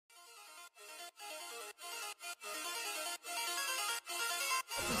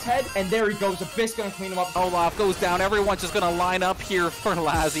his head, and there he goes. Abyss gonna clean him up. Olaf goes down. Everyone's just gonna line up here for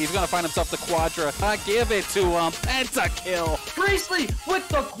Lazzy. He's gonna find himself the Quadra. Give it to him. Pentakill. Priestley with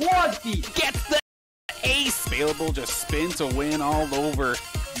the quad feed. Gets the ace. Available, just spin to win all over.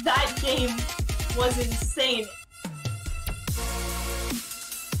 That game was insane.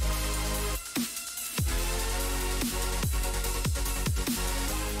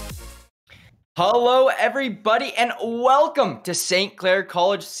 Hello everybody and welcome to St. Clair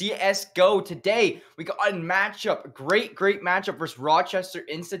College CSGO. Today we got a matchup, great matchup versus Rochester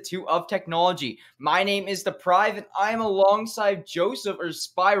Institute of Technology. My name is The Prive and I'm alongside Joseph or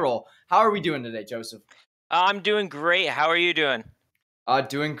Spiral. How are we doing today, Joseph? I'm doing great. How are you doing?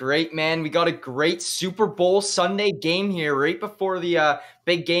 Doing great, man. We got a great Super Bowl Sunday game here right before the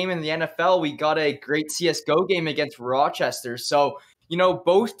big game in the NFL. We got a great CSGO game against Rochester. So, you know,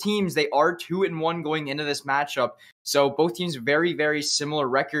 both teams, they are 2-1 going into this matchup. So both teams very similar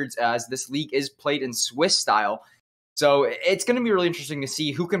records as this league is played in Swiss style. So it's going to be really interesting to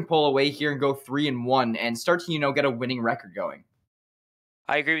see who can pull away here and go 3-1 and start to, you know, get a winning record going.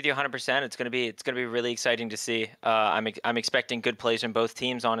 I agree with you 100%. It's gonna be really exciting to see. I'm expecting good plays from both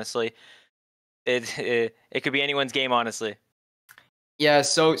teams. Honestly, it could be anyone's game. Honestly. Yeah,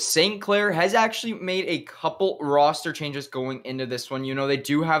 so St. Clair has actually made a couple roster changes going into this one. You know, they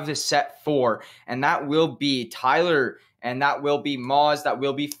do have this set 4, and that will be Tyler, and that will be Moz, that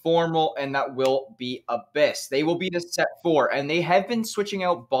will be Formal, and that will be Abyss. They will be the set 4, and they have been switching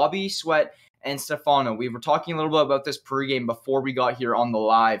out Bobby, Sweat, and Stefano. We were talking a little bit about this pregame before we got here on the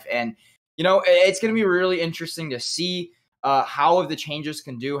live, and, you know, it's going to be really interesting to see how the changes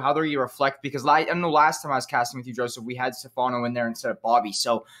can do, how they reflect, because I know last time I was casting with you, Joseph, we had Stefano in there instead of Bobby.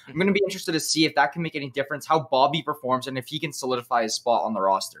 So I'm going to be interested to see if that can make any difference, how Bobby performs, and if he can solidify his spot on the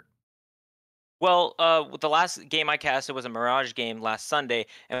roster. Well, the last game I casted was a Mirage game last Sunday,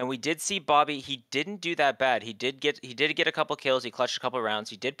 and we did see Bobby. He didn't do that bad. He did get a couple kills. He clutched a couple rounds.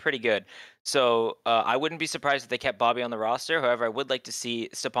 He did pretty good. So I wouldn't be surprised if they kept Bobby on the roster. However, I would like to see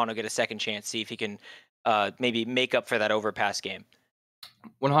Stefano get a second chance, see if he can maybe make up for that overpass game.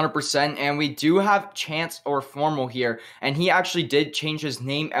 100%, and we do have Chance or Formal here, and he actually did change his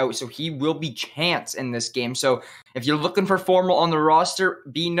name out, so he will be Chance in this game. So if you're looking for Formal on the roster,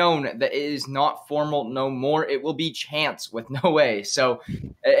 be known that it is not Formal no more. It will be Chance with no A. So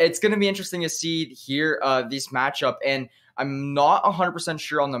it's going to be interesting to see here this matchup, and I'm not 100%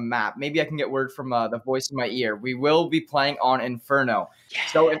 sure on the map. Maybe I can get word from the voice in my ear. We will be playing on Inferno. Yeah.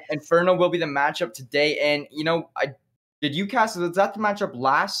 So Inferno will be the matchup today, and, you know, did you cast, was that the matchup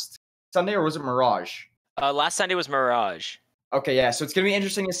last Sunday or was it Mirage? Last Sunday was Mirage. Okay, yeah, so it's going to be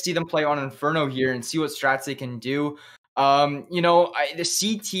interesting to see them play on Inferno here and see what strats they can do. You know, the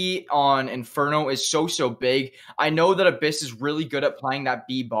CT on Inferno is so big. I know that Abyss is really good at playing that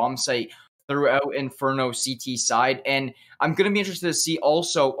B bomb site throughout Inferno CT side, and I'm going to be interested to see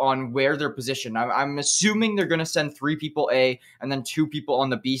also on where they're positioned. I'm assuming they're going to send 3 people A and then 2 people on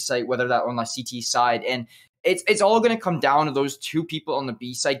the B site, whether that on the CT side, and it's all going to come down to those 2 people on the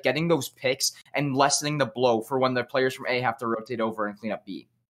B site getting those picks and lessening the blow for when the players from A have to rotate over and clean up B.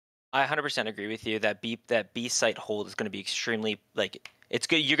 I 100% agree with you that B site hold is going to be extremely, like, it's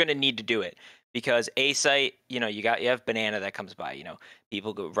good. You're going to need to do it because A site, you know, you have Banana that comes by, you know,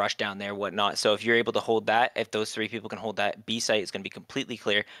 people go rush down there, whatnot. So if you're able to hold that, if those 3 people can hold that, B site is going to be completely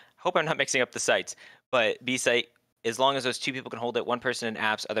clear. Hope I'm not mixing up the sites, but B site, as long as those 2 people can hold it, one person in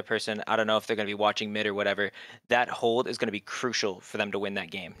apps, other person, I don't know if they're going to be watching mid or whatever, that hold is going to be crucial for them to win that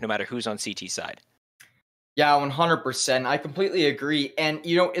game, no matter who's on CT side. Yeah, 100%. I completely agree. And,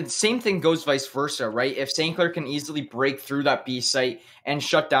 you know, the same thing goes vice versa, right? If St. Clair can easily break through that B site and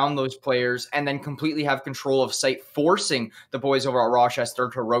shut down those players and then completely have control of site, forcing the boys over at Rochester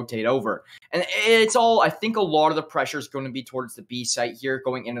to rotate over. And it's all, I think a lot of the pressure is going to be towards the B site here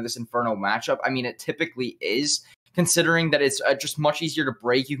going into this Inferno matchup. I mean, it typically is, considering that it's just much easier to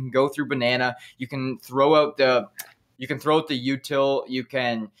break. You can go through Banana, you can throw out the util, you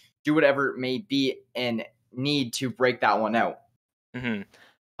can do whatever it may be and need to break that one out.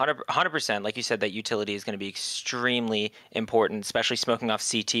 100%. Like you said, that utility is going to be extremely important, especially smoking off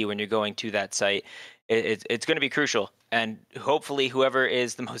CT when you're going to that site. It's going to be crucial, and hopefully whoever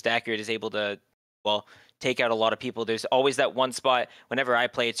is the most accurate is able to, well, take out a lot of people. There's always that one spot whenever I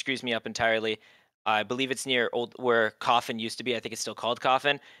play, it screws me up entirely. I believe it's near where Coffin used to be. I think it's still called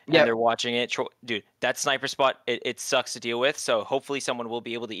Coffin. And they're watching it. Dude, that sniper spot, it sucks to deal with. So hopefully someone will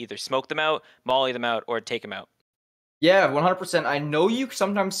be able to either smoke them out, molly them out, or take them out. Yeah, 100%. I know you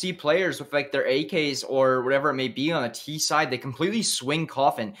sometimes see players with like their AKs or whatever it may be on the T side. They completely swing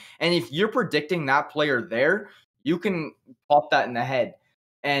Coffin. And if you're predicting that player there, you can pop that in the head.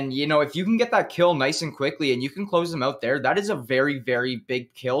 And, you know, if you can get that kill nice and quickly and you can close them out there, that is a very, very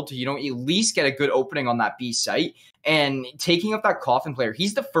big kill to, you know, at least get a good opening on that B site. And taking up that Coffin player,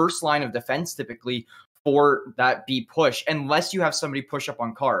 he's the first line of defense typically for that B push, unless you have somebody push up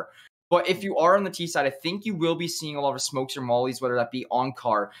on Car. But if you are on the T side, I think you will be seeing a lot of smokes or mollies, whether that be on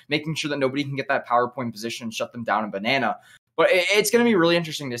Car, making sure that nobody can get that power point position and shut them down in Banana. But it's going to be really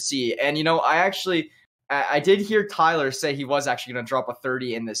interesting to see. And, you know, I did hear Tyler say he was actually going to drop a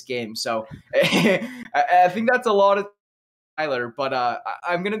 30 in this game. So I think that's a lot of Tyler, but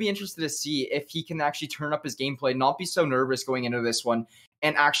I'm going to be interested to see if he can actually turn up his gameplay, not be so nervous going into this one,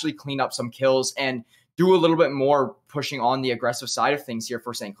 and actually clean up some kills and do a little bit more pushing on the aggressive side of things here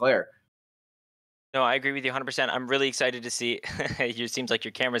for St. Clair. No, I agree with you 100%. I'm really excited to see. It seems like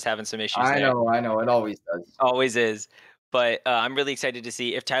your camera's having some issues. I know. It always does. Always is. But I'm really excited to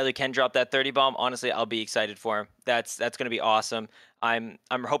see if Tyler can drop that 30 bomb. Honestly, I'll be excited for him. That's going to be awesome. I'm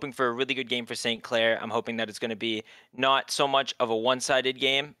hoping for a really good game for St. Clair. I'm hoping that it's going to be not so much of a one-sided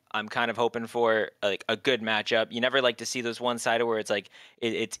game. I'm kind of hoping for like a good matchup. You never like to see those one-sided where it's like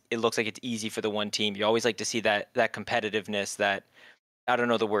it looks like it's easy for the one team. You always like to see that competitiveness. That I don't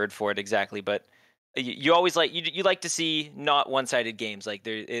know the word for it exactly, but you always you like to see not one-sided games. Like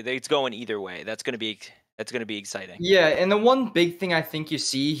it's going either way. That's going to be exciting. Yeah, and the one big thing I think you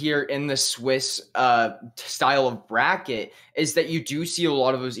see here in the Swiss style of bracket is that you do see a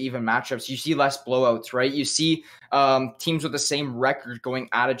lot of those even matchups. You see less blowouts, right? You see teams with the same record going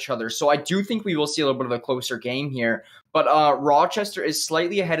at each other. So I do think we will see a little bit of a closer game here. But Rochester is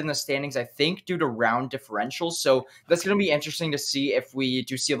slightly ahead in the standings, I think, due to round differentials. So that's going to be interesting to see if we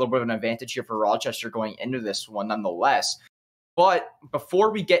do see a little bit of an advantage here for Rochester going into this one nonetheless. But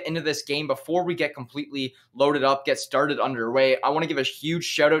before we get into this game, before we get completely loaded up, get started underway, I want to give a huge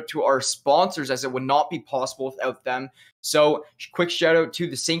shout out to our sponsors, as it would not be possible without them. So quick shout out to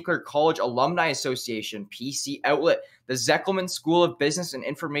the St. Clair College Alumni Association, PC Outlet, the Zeckelman School of Business and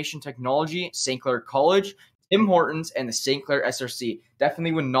Information Technology, St. Clair College, Tim Hortons, and the St. Clair SRC.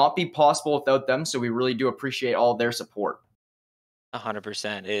 Definitely would not be possible without them, so we really do appreciate all of their support.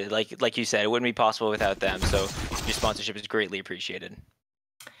 100%. Like you said, it wouldn't be possible without them. So your sponsorship is greatly appreciated.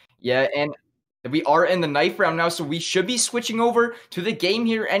 Yeah, and we are in the knife round now, so we should be switching over to the game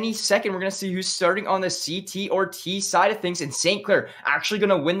here any second. We're going to see who's starting on the CT or T side of things, and St. Clair actually going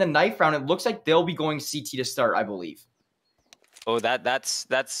to win the knife round. It looks like they'll be going CT to start, I believe. Oh, that's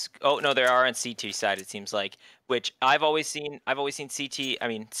oh no, there are on CT side, it seems like, which I've always seen CT. I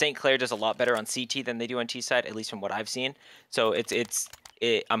mean, St. Clair does a lot better on CT than they do on T side, at least from what I've seen. So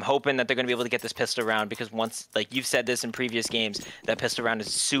I'm hoping that they're going to be able to get this pistol round, because once, like you've said this in previous games, that pistol round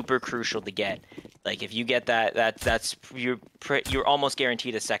is super crucial to get. Like if you get that's you're almost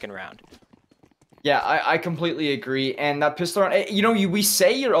guaranteed a second round. Yeah, I completely agree. And that pistol round, you know, we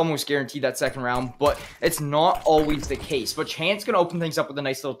say you're almost guaranteed that second round, but it's not always the case. But Chance going to open things up with a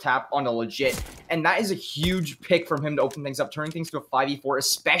nice little tap on a legit. And that is a huge pick from him to open things up, turning things to a 5v4,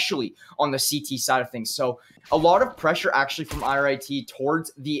 especially on the CT side of things. So a lot of pressure actually from RIT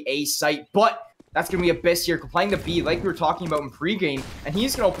towards the A site, but that's going to be Abyss here playing the B like we were talking about in pregame, and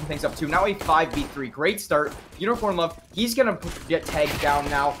he's going to open things up too. Now a 5v3. Great start. Unicorn Love, he's going to get tagged down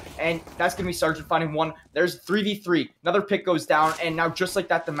now, and that's going to be Sergeant finding one. There's 3v3. Another pick goes down, and now just like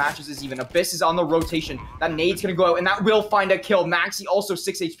that, the matches is even. Abyss is on the rotation. That nade's going to go out, and that will find a kill. Maxi also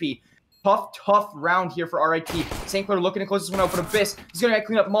 6 HP. Tough round here for RIT. St. Clair looking to close this one out, but Abyss is going to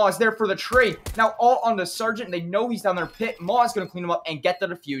clean up. Maz there for the trade. Now all on the Sergeant. They know he's down there pit. Maz going to clean him up and get the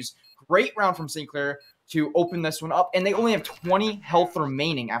defuse. Great round from St. Clair to open this one up, and they only have 20 health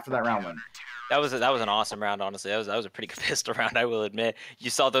remaining after that round win. That was an awesome round, honestly. That was a pretty good pistol round, I will admit. You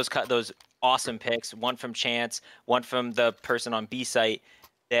saw those awesome picks, one from Chance, one from the person on B site.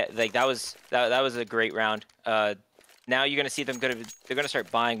 That was a great round. Now you're gonna see they're gonna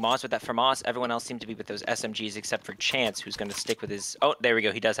start buying Moss with that for Moss. Everyone else seemed to be with those SMGs except for Chance, who's gonna stick with his. Oh, there we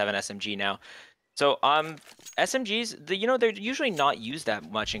go. He does have an SMG now. So SMGs, they're usually not used that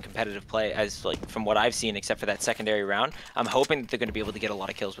much in competitive play, as like from what I've seen, except for that secondary round. I'm hoping that they're going to be able to get a lot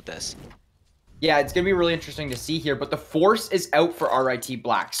of kills with this. Yeah, it's going to be really interesting to see here, but the force is out for RIT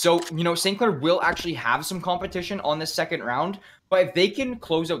Black. So, St. Clair will actually have some competition on this second round, but if they can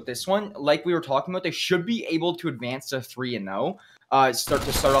close out this one, like we were talking about, they should be able to advance to 3-0.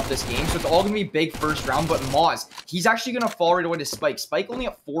 Start off this game. So it's all going to be big first round, but Moz, he's actually going to fall right away to Spike. Spike only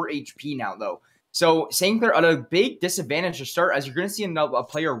at 4 HP now, though. So St. Clair at a big disadvantage to start, as you're going to see a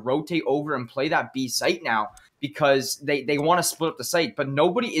player rotate over and play that B site now. because they want to split up the site, but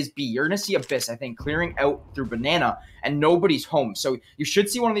nobody is B. You're going to see Abyss, I think, clearing out through Banana, and nobody's home. So you should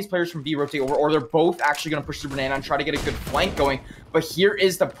see one of these players from B rotate over, or they're both actually going to push through Banana and try to get a good flank going. But here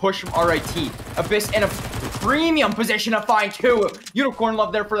is the push from RIT. Abyss in a premium position to find two. Unicorn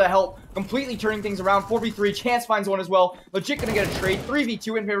Love there for the help, completely turning things around. 4v3, Chance finds one as well. Legit going to get a trade.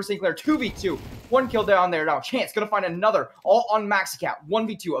 3v2 in favor of St. Clair. 2v2. One kill down there. Now Chance going to find another, all on Maxicat.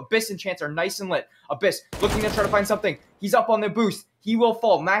 1v2. Abyss and Chance are nice and lit. Abyss looking to try to find something. He's up on the boost. He will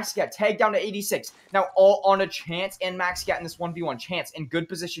fall. Maxicat tagged down to 86. Now all on a Chance and Maxicat in this 1v1. Chance in good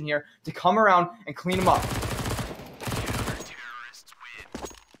position here to come around and clean him up.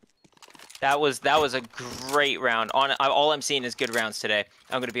 That was a great round. All I'm seeing is good rounds today.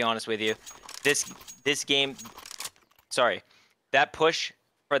 I'm going to be honest with you. This game, sorry, that push,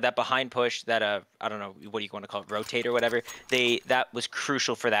 or that behind push, that I don't know what you want to call it, rotate or whatever. That was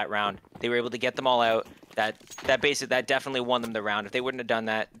crucial for that round. They were able to get them all out. That definitely won them the round. If they wouldn't have done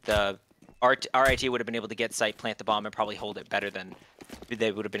that, the RIT would have been able to get site, plant the bomb, and probably hold it better than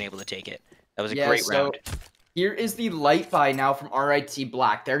they would have been able to take it. That was a great round. Here is the light buy now from RIT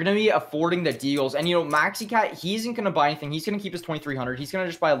Black. They're going to be affording the deals. And, you know, Maxicat, he isn't going to buy anything. He's going to keep his 2,300. He's going to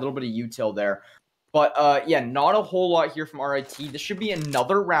just buy a little bit of util there. But, yeah, not a whole lot here from RIT. This should be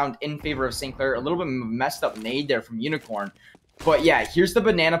another round in favor of St. Clair. A little bit messed up nade there from Unicorn. But, yeah, here's the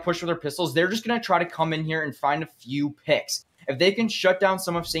banana push with their pistols. They're just going to try to come in here and find a few picks. If they can shut down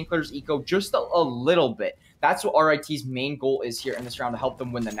some of St. Clair's eco just a little bit, that's what RIT's main goal is here in this round, to help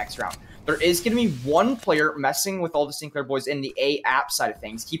them win the next round. There is going to be one player messing with all the St. Clair boys in the A app side of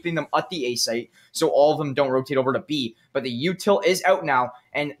things, keeping them at the A site, so all of them don't rotate over to B. But the util is out now,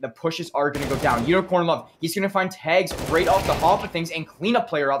 and the pushes are going to go down. Unicorn Love, he's going to find tags right off the hop of things and clean a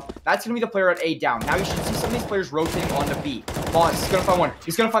player up. That's going to be the player at A down. Now you should see some of these players rotating on to B. Moz is going to find one.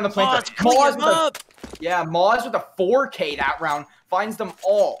 He's going to find the planter. Moz with a 4K that round finds them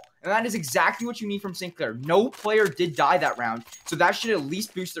all. And that is exactly what you need from St. Clair. No player did die that round, so that should at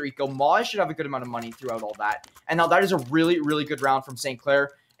least boost their eco. Moz should have a good amount of money throughout all that. And now that is a really, really good round from St.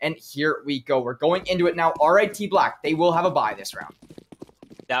 Clair. And here we go. We're going into it now. RIT Black, they will have a bye this round.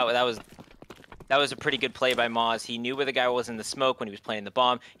 That was a pretty good play by Moz. He knew where the guy was in the smoke when he was playing the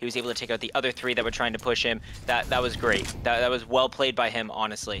bomb. He was able to take out the other three that were trying to push him. That was great. That was well played by him,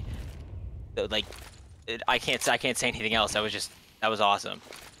 honestly. Like, I can't say anything else. That was awesome.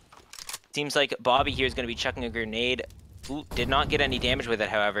 Seems like Bobby here is going to be chucking a grenade. Ooh, did not get any damage with it,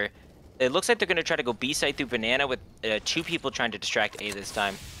 however. It looks like they're going to try to go B side through Banana with 2 people trying to distract A this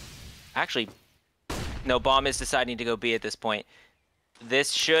time. Actually, no, Bomb is deciding to go B at this point.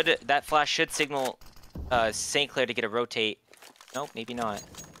 That flash should signal St. Clair to get a rotate. No, maybe not.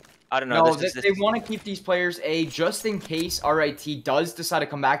 I don't know. No, they want to keep these players A just in case RIT does decide to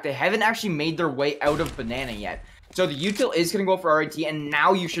come back. They haven't actually made their way out of Banana yet. So the util is going to go for RIT, and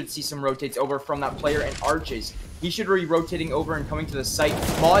now you should see some rotates over from that player in Arches. He should be rotating over and coming to the site.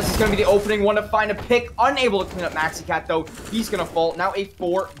 Moz is going to be the opening one to find a pick. Unable to clean up Maxicat, though. He's going to fall. Now a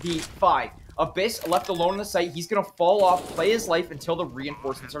 4v5. Abyss left alone on the site. He's going to fall off, play his life until the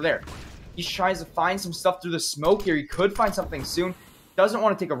reinforcements are there. He tries to find some stuff through the smoke here. He could find something soon. Doesn't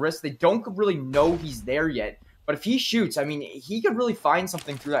want to take a risk. They don't really know he's there yet. But if he shoots, I mean, he could really find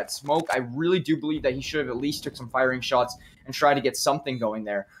something through that smoke. I really do believe that he should have at least took some firing shots and tried to get something going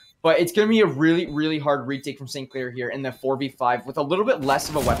there. But it's going to be a really, really hard retake from St. Clair here in the 4v5 with a little bit less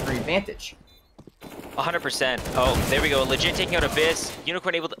of a weaponry advantage. 100%. Oh, there we go. Legit taking out Abyss.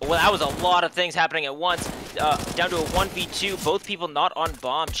 Unicorn able to... Well, that was a lot of things happening at once. Down to a 1v2. Both people not on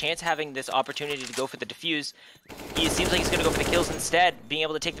bomb. Chance having this opportunity to go for the defuse. He seems like he's going to go for the kills instead. Being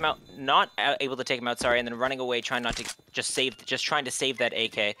able to take them out. Not able to take them out, sorry. And then running away, trying not to just trying to save that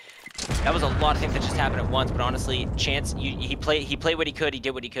AK. That was a lot of things that just happened at once. But honestly, Chance, he played what he could. He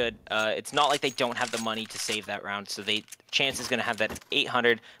did what he could. It's not like they don't have the money to save that round. So Chance is going to have that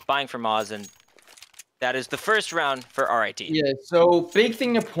 800 buying for Moz, and that is the first round for RIT. Yeah, so big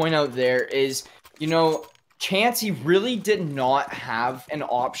thing to point out there is, you know, Chance, he really did not have an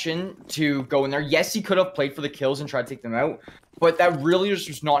option to go in there. Yes, he could have played for the kills and tried to take them out, but that really just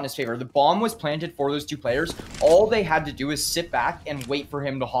was not in his favor. The bomb was planted for those 2 players. All they had to do is sit back and wait for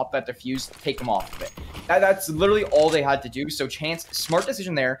him to hop that defuse, take him off of it. That's literally all they had to do. So Chance, smart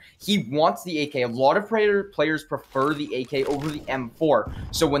decision there. He wants the AK. A lot of players prefer the AK over the M4.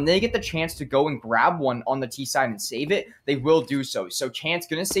 So when they get the chance to go and grab one on the T side and save it, they will do so. So Chance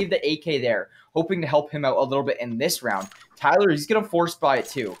going to save the AK there, hoping to help him out a little bit in this round. Tyler, he's going to force buy it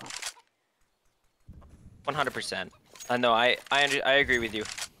too. 100%. No, I agree with you.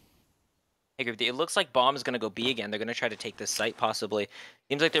 I agree with you. It looks like Bomb is going to go B again. They're going to try to take this site, possibly.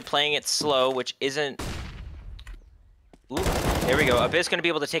 Seems like they're playing it slow, which isn't Ooh, there we go. Abyss gonna be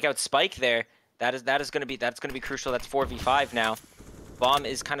able to take out Spike there. That's gonna be crucial. That's 4v5 now. Bomb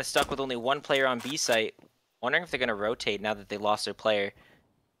is kind of stuck with only one player on B site. Wondering if they're gonna rotate now that they lost their player.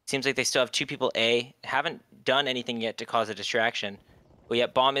 Seems like they still have 2 people A. Haven't done anything yet to cause a distraction. But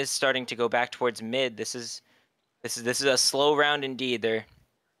yet Bomb is starting to go back towards mid. This is a slow round indeed. They're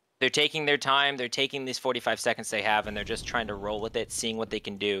taking their time. They're taking these 45 seconds they have, and they're just trying to roll with it, seeing what they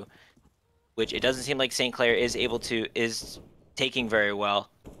can do. Which it doesn't seem like St. Clair is taking very well.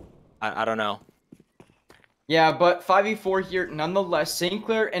 I don't know. Yeah, but 5v4 here, nonetheless, St.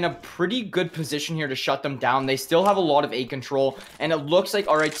 Clair in a pretty good position here to shut them down. They still have a lot of A control, and it looks like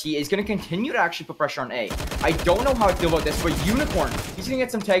RIT is going to continue to actually put pressure on A. I don't know how I feel about this, but Unicorn, he's going to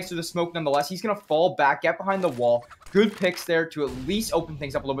get some tags through the smoke nonetheless. He's going to fall back, get behind the wall. Good picks there to at least open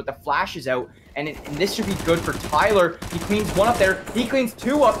things up a little bit. The flash is out, and this should be good for Tyler. He cleans one up there. He cleans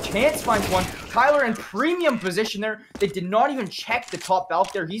 2 up. Chance finds 1. Tyler in premium position there. They did not even check the top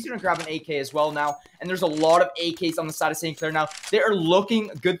belt there. He's going to grab an AK as well now, and there's a lot of AKs on the side of St. Clair now. They are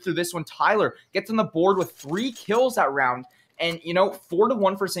looking good through this one. Tyler gets on the board with 3 kills that round, and, you know,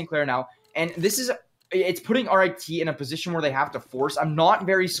 4-1 for St. Clair now, and this is... It's putting RIT in a position where they have to force. I'm not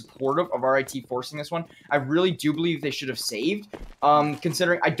very supportive of RIT forcing this one. I really do believe they should have saved,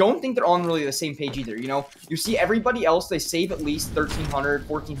 considering I don't think they're on really the same page either. You know, you see everybody else, they save at least 1,300,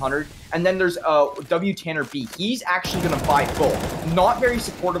 1,400, and then there's W Tanner B. He's actually going to buy full. Not very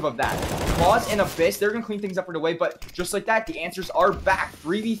supportive of that. Moz and Abyss, they're going to clean things up right away, but just like that, the answers are back.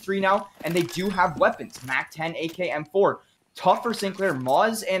 3v3 now, and they do have weapons. MAC 10, AK, M4. Tough for St. Clair.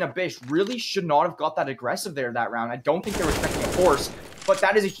 Moz and Abyss really should not have got that aggressive there that round. I don't think they were expecting a force, but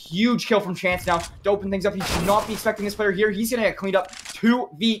that is a huge kill from Chance now to open things up. He should not be expecting this player here. He's going to get cleaned up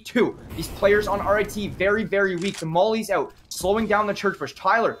 2v2. These players on RIT, very, very weak. The Molly's out, slowing down the church push.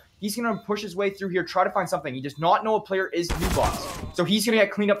 Tyler, he's going to push his way through here, try to find something. He does not know a player is new box, so he's going to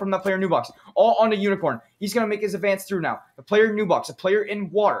get cleaned up from that player new box. All onto Unicorn. He's going to make his advance through now. The player new box, a player in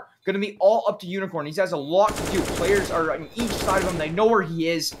water. Going to be all up to Unicorn. He has a lot to do. Players are on each side of him. They know where he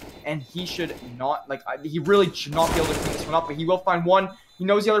is, and he should not, like, he really should not be able to clean this one up, but he will find one. He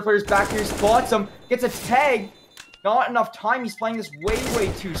knows the other player's back here. He spots him, gets a tag. Not enough time. He's playing this way,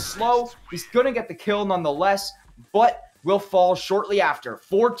 way too slow. He's going to get the kill nonetheless, but will fall shortly after.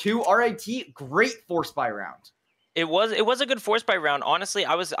 4-2 RIT. Great force buy round. It was a good force buy round. Honestly,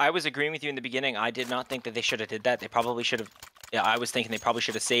 I was agreeing with you in the beginning. I did not think that they should have did that. They probably should have. Yeah, I was thinking they probably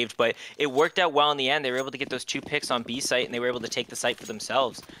should have saved, but it worked out well in the end. They were able to get those 2 picks on B site, and they were able to take the site for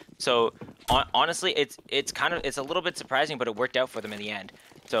themselves. So honestly, it's a little bit surprising, but it worked out for them in the end.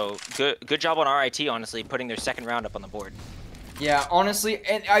 So good job on RIT, honestly, putting their second round up on the board. Yeah, honestly,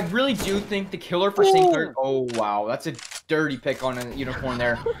 and I really do think the killer for St. Clair... Oh, wow, that's a dirty pick on a Unicorn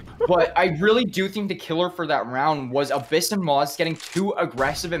there. But I really do think the killer for that round was Abyss and Moz getting too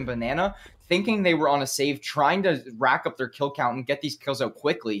aggressive in Banana, thinking they were on a save, trying to rack up their kill count and get these kills out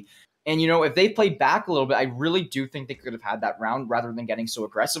quickly. And, you know, if they played back a little bit, I really do think they could have had that round rather than getting so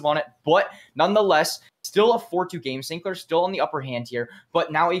aggressive on it. But nonetheless, still a 4-2 game. St. Clair's still on the upper hand here,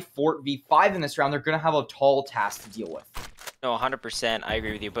 but now a 4v5 in this round. They're going to have a tall task to deal with. No, 100%. I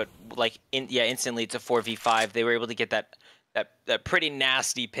agree with you. But like, instantly it's a 4v5. They were able to get that pretty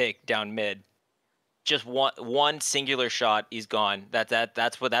nasty pick down mid. Just one singular shot, he's gone.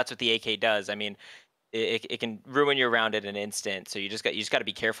 That's what the AK does. I mean, it can ruin your round in an instant. So you just got to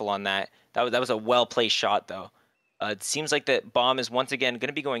be careful on that. That was a well placed shot though. It seems like the bomb is once again going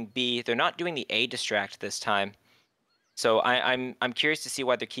to be going B. They're not doing the A distract this time. So I'm curious to see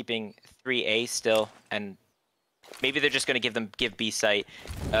why they're keeping 3A still, and maybe they're just going to give B site.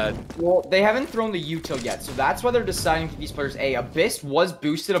 Well, they haven't thrown the util yet, so that's why they're deciding to keep these players A. Abyss was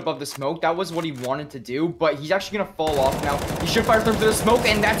boosted above the smoke. That was what he wanted to do, but he's actually going to fall off now. He should fire through the smoke,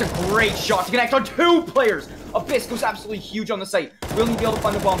 and that's a great shot to connect on 2 players. Abyss goes absolutely huge on the site. Will he be able to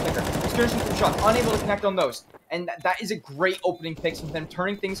find the bomb picker? He's finishing some shots, unable to connect on those. And that is a great opening pick from them,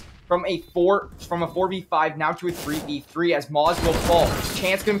 turning things from a 4v5 now to a 3v3 as Moz will fall.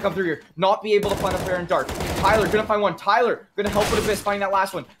 Chance gonna come through here, not be able to find the player in dark. Tyler gonna find one. Tyler gonna help with Abyss finding that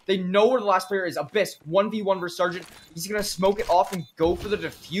last one. They know where the last player is. Abyss 1v1 versus Sergeant. He's gonna smoke it off and go for the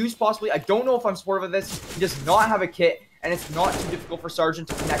defuse possibly. I don't know if I'm supportive of this. He does not have a kit, and it's not too difficult for Sergeant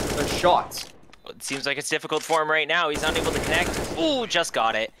to connect with those shots. It seems like it's difficult for him right now. He's unable to connect. Ooh, just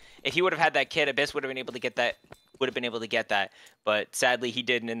got it. If he would have had that kit, Abyss would have been able to get that. But sadly he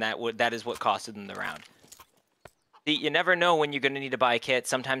didn't, and that is what costed them the round. See, you never know when you're going to need to buy a kit.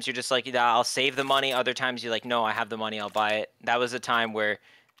 Sometimes you're just like, yeah, I'll save the money. Other times you're like, no, I have the money, I'll buy it. That was a time where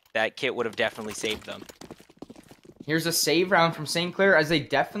that kit would have definitely saved them. Here's a save round from St. Clair, as they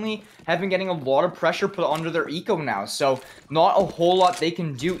definitely have been getting a lot of pressure put onto their eco now. So not a whole lot they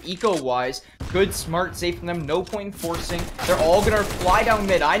can do eco-wise. Good, smart save from them. No point in forcing. They're all going to fly down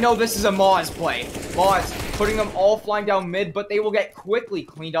mid. I know this is a Moz play. Moz putting them all flying down mid, but they will get quickly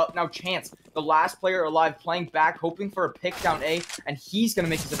cleaned up. Now Chance, the last player alive, playing back, hoping for a pick down A, and he's going to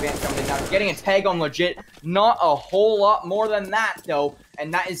make his advance down mid. Now getting a tag on legit. Not a whole lot more than that, though.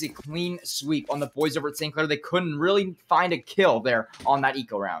 And that is a clean sweep on the boys over at St. Clair. They couldn't really find a kill there on that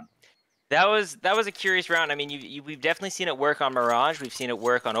eco round. That was a curious round. I mean, we've definitely seen it work on Mirage. We've seen it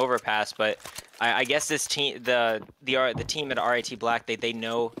work on Overpass, but I guess this team, the team at RIT Black, they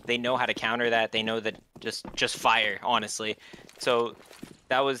know how to counter that. They know that just fire, honestly. So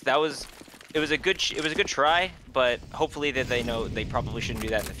it was a good try, but hopefully that they know they probably shouldn't do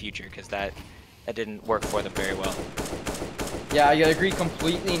that in the future, because that didn't work for them very well. Yeah, I agree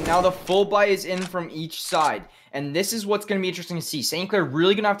completely. Now the full buy is in from each side. And this is what's going to be interesting to see. St. Clair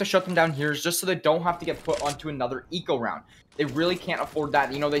really going to have to shut them down here just so they don't have to get put onto another eco round. They really can't afford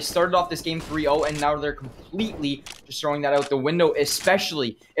that. You know, they started off this game 3-0, and now they're completely just throwing that out the window,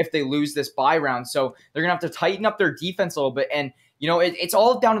 especially if they lose this buy round. So they're going to have to tighten up their defense a little bit. And, you know, it's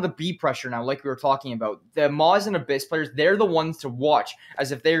all down to the B pressure now, like we were talking about. The Moz and Abyss players, they're the ones to watch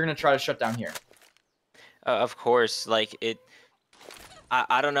as if they're going to try to shut down here. Of course, like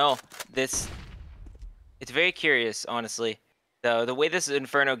I don't know. It's very curious, honestly. The way this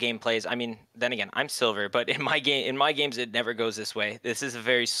Inferno game plays, I mean, then again, I'm silver, but in my games it never goes this way. This is a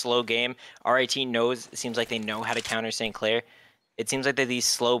very slow game. RIT seems like they know how to counter St. Clair. It seems like that these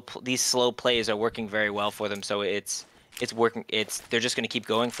slow plays are working very well for them, so it's working. They're just going to keep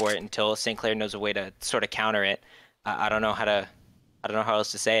going for it until St. Clair knows a way to sort of counter it. I don't know how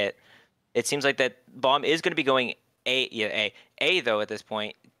else to say it. It seems like that bomb is going to be going A though at this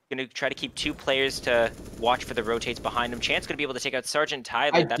point. Going to try to keep two players to watch for the rotates behind him. Chance going to be able to take out Sergeant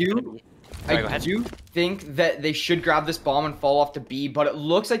Tyler. I do think that they should grab this bomb and fall off to B, but it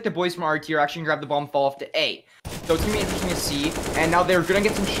looks like the boys from RT are actually going to grab the bomb and fall off to A. So it's going to be interesting to see. And now they're going to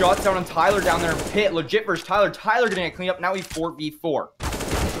get some shots down on Tyler down there in pit. Legit versus Tyler. Tyler going to get cleaned up. Now he's 4v4.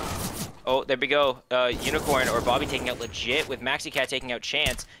 Oh, there we go. Unicorn or Bobby taking out Legit with MaxiCat taking out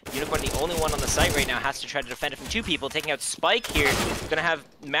Chance. Unicorn, the only one on the site right now, has to try to defend it from two people. Taking out Spike here. Gonna have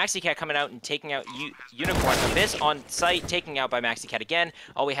MaxiCat coming out and taking out Unicorn. Abyss on site, taking out by MaxiCat again.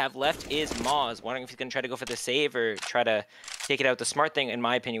 All we have left is Moz. Wondering if he's gonna try to go for the save or try to take it out. The smart thing, in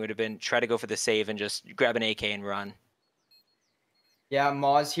my opinion, would have been try to go for the save and just grab an AK and run. Yeah,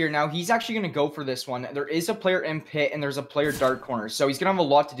 Moz here. Now, he's actually going to go for this one. There is a player in pit, and there's a player dark corner. So he's going to have a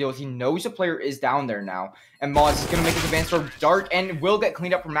lot to deal with. He knows a player is down there now. And Moz is going to make his advance for dark and will get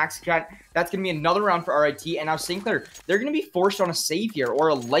cleaned up for MaxiCat. That's going to be another round for RIT. And now St. Clair, they're going to be forced on a save here or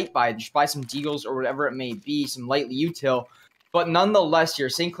a light buy. Just buy some deagles or whatever it may be, some light util. But nonetheless here,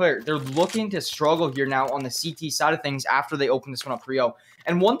 St. Clair, they're looking to struggle here now on the CT side of things after they open this one up 3-0.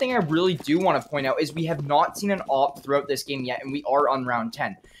 And one thing I really do want to point out is we have not seen an AWP throughout this game yet, and we are on round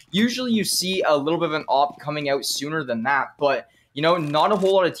 10. Usually you see a little bit of an AWP coming out sooner than that, but, you know, not a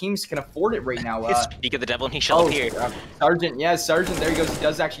whole lot of teams can afford it right now. Speak of the devil, and he shall appear. Sergeant, yeah, Sergeant, there he goes. He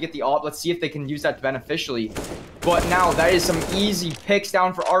does actually get the AWP. Let's see if they can use that beneficially. But now that is some easy picks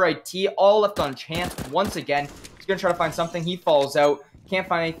down for RIT, all left on Chance once again. He's going to try to find something. He falls out. Can't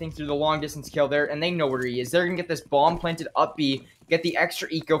find anything through the long distance kill there, and they know where he is. They're going to get this bomb planted up B, get the extra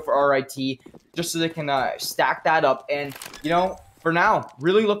eco for RIT, just so they can stack that up. And, you know, for now,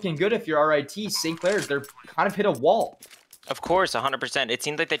 really looking good if you're RIT. St. Clair's, they're kind of hit a wall. Of course, 100%. It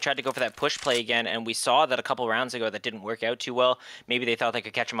seemed like they tried to go for that push play again, and we saw that a couple rounds ago that didn't work out too well. Maybe they thought they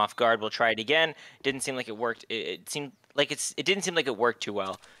could catch him off guard. We'll try it again. Didn't seem like it worked. It didn't seem like it worked too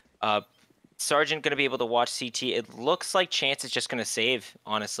well. Sergeant going to be able to watch CT. It looks like Chance is just going to save,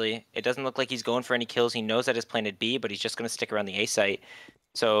 honestly. It doesn't look like he's going for any kills. He knows that it's planted B, but he's just going to stick around the A site.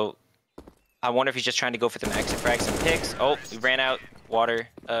 So I wonder if he's just trying to go for them exit frags and picks. Oh, he ran out. Water.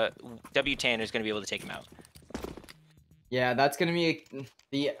 W-Tanner is going to be able to take him out. Yeah, that's going to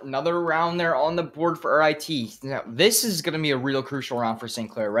be another round there on the board for RIT. Now, this is going to be a real crucial round for St.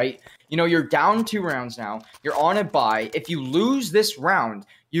 Clair, right? You know, you're down 2 rounds now. You're on a bye. If you lose this round,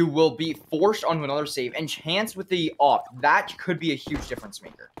 you will be forced onto another save. And Chance with the AWP, that could be a huge difference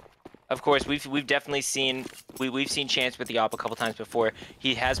maker. Of course, we've definitely seen we've seen Chance with the AWP a couple times before.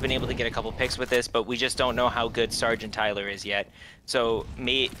 He has been able to get a couple picks with this, but we just don't know how good Sergeant Tyler is yet. So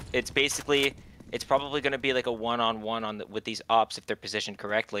it's probably going to be like a one-on-one with these ops if they're positioned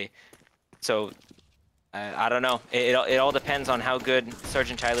correctly. So I don't know. It all depends on how good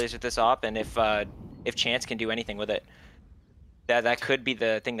Sergeant Tyler is with this op and if Chance can do anything with it. that could be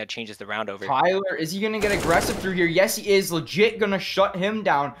the thing that changes the round over. Tyler, is he going to get aggressive through here? Yes, he is. Legit going to shut him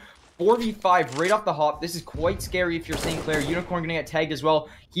down. 4v5 right off the hop. This is quite scary if you're St. Clair. Unicorn going to get tagged as well.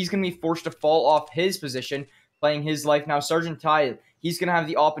 He's going to be forced to fall off his position, playing his life now. Sergeant Ty, he's going to have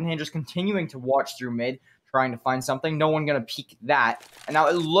the op in hand, just continuing to watch through mid, trying to find something. No one going to peek that. And now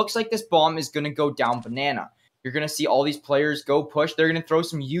it looks like this bomb is going to go down banana. You're going to see all these players go push. They're going to throw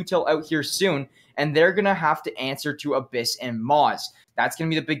some util out here soon, and they're going to have to answer to Abyss and Moz. That's going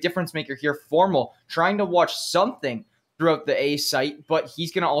to be the big difference maker here. Formal trying to watch something throughout the A site, but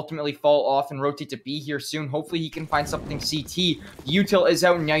he's going to ultimately fall off and rotate to B here soon. Hopefully he can find something CT. Util is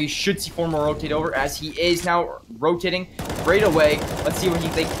out, and now you should see Formal rotate over as he is now rotating right away. Let's see what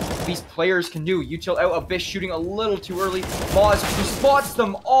these players can do. Util out, Abyss shooting a little too early. Moz, who spots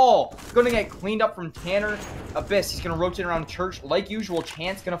them all, going to get cleaned up from Tanner. Abyss, he's going to rotate around Church like usual.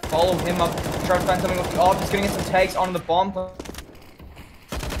 Chance going to follow him up, try to find something with the off. He's going to get some tags onto the bomb.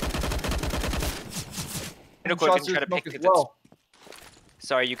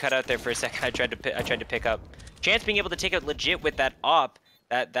 Sorry, you cut out there for a second. I tried to pick up. Chance being able to take out legit with that op,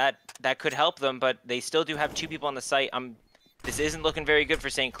 that could help them, but they still do have 2 people on the site. This isn't looking very good for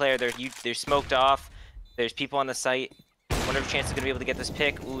St. Clair. They're smoked off. There's people on the site. Wonder if Chance is gonna be able to get this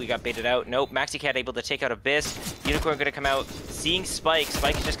pick. Ooh, he got baited out. Nope. MaxiCat able to take out Abyss. Unicorn gonna come out, seeing Spike.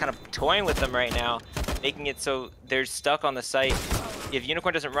 Spike is just kind of toying with them right now, making it so they're stuck on the site. If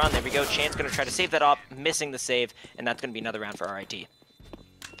Unicorn doesn't run, there we go. Chance gonna try to save that op, missing the save, and that's gonna be another round for RIT.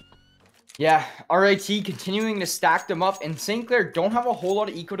 Yeah, RIT continuing to stack them up, and St. Clair don't have a whole lot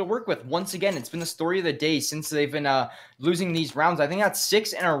of eco to work with. Once again, it's been the story of the day since they've been losing these rounds. I think that's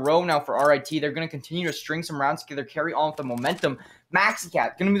 6 in a row now for RIT. They're going to continue to string some rounds together, carry on with the momentum.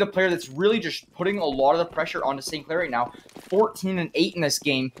 MaxiCat going to be the player that's really just putting a lot of the pressure onto St. Clair right now. 14-8 in this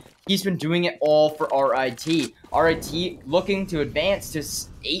game. He's been doing it all for RIT. RIT looking to advance to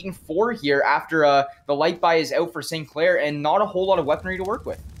 8-4 here after the light buy is out for St. Clair and not a whole lot of weaponry to work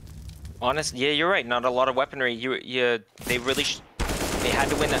with. Honestly, yeah, you're right. Not a lot of weaponry. They had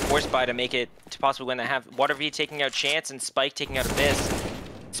to win that force buy to make it to possibly win that half. Waterv taking out Chance and Spike taking out Abyss.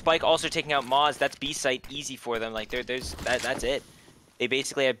 Spike also taking out Moz. That's B site easy for them. Like that's it. They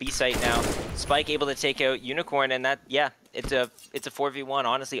basically have B site now. Spike able to take out Unicorn, and it's a 4v1.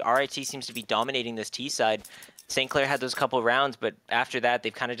 Honestly, RIT seems to be dominating this T side. St. Clair had those couple rounds, but after that,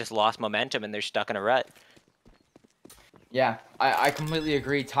 they've kind of just lost momentum and they're stuck in a rut. Yeah, I completely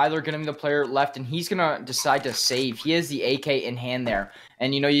agree. Tyler going to be the player left, and he's going to decide to save. He has the AK in hand there,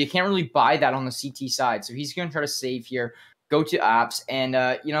 and, you can't really buy that on the CT side, so he's going to try to save here, go to apps, and,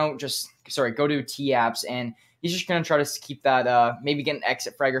 go to T apps, and he's just going to try to keep that, maybe get an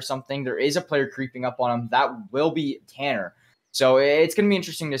exit frag or something. There is a player creeping up on him. That will be Tanner. So it's going to be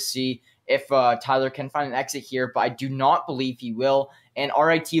interesting to see if Tyler can find an exit here, but I do not believe he will. And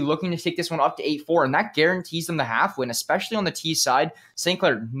RIT looking to take this one up to 8-4, and that guarantees them the half win, especially on the T side. St.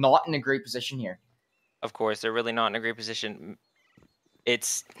 Clair not in a great position here. Of course, they're really not in a great position.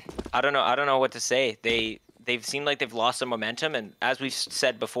 I don't know what to say. They've seemed like they've lost some momentum, and as we've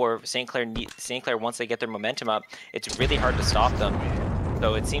said before, St. Clair once they get their momentum up, it's really hard to stop them.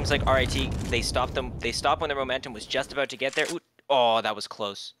 So it seems like RIT, they stopped them. They stopped when their momentum was just about to get there. Ooh, oh, that was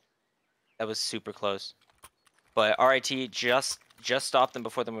close. That was super close. But RIT just stopped them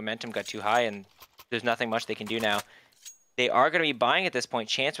before the momentum got too high, and there's nothing much they can do now. They are going to be buying at this point.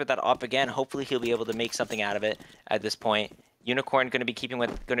 Chance with that op again. Hopefully he'll be able to make something out of it at this point. Unicorn going to be keeping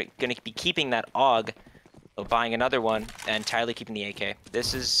that AUG, so buying another one, and Tyler keeping the AK.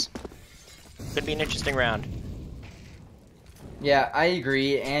 This is going to be an interesting round. Yeah, I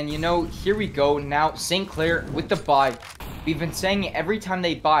agree. And, here we go. Now, St. Clair with the buy. We've been saying it every time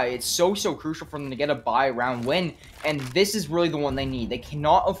they buy. It's so crucial for them to get a buy round win. And this is really the one they need. They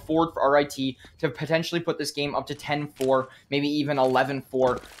cannot afford for RIT to potentially put this game up to 10-4, maybe even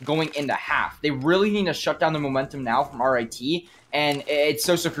 11-4 going into half. They really need to shut down the momentum now from RIT. And it's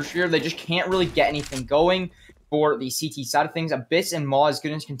so crucial here. They just can't really get anything going for the CT side of things. Abyss and Maw is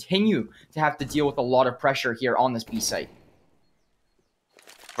going to continue to have to deal with a lot of pressure here on this B site.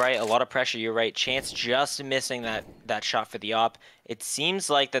 Right, a lot of pressure, you're right. Chance just missing that shot for the op. It seems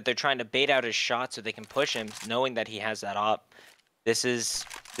like that they're trying to bait out his shot so they can push him, knowing that he has that op. This is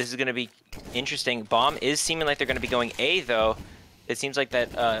going to be interesting. Bomb is seeming like they're going to be going A, though. It seems like that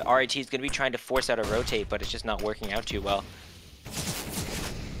RIT is going to be trying to force out a rotate, but it's just not working out too well.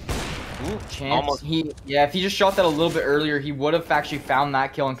 Ooh, Chance. If he just shot that a little bit earlier, he would have actually found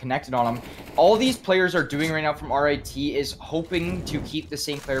that kill and connected on him. All these players are doing right now from RIT is hoping to keep the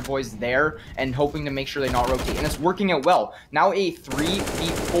St. Clair boys there and hoping to make sure they not rotate. And it's working out well. Now a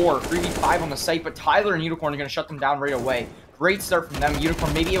 3v4, 3v5 on the site, but Tyler and Unicorn are going to shut them down right away. great start from them.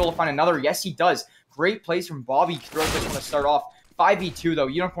 Unicorn may be able to find another. Yes, he does. Great plays from Bobby throughout this one to start off. 5v2 though.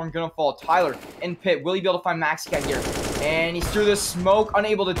 Unicorn gonna fall. Tyler in pit. Will he be able to find MaxiCat here? And he's through the smoke,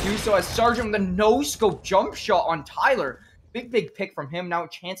 unable to do so as Sergeant with a no-scope jump shot on Tyler. Big pick from him. Now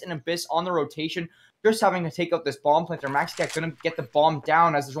Chance and Abyss on the rotation. Just having to take out this bomb planter. MaxiCat gonna get the bomb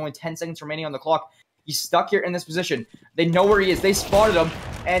down as there's only 10 seconds remaining on the clock. He's stuck here in this position. They know where he is. They spotted him,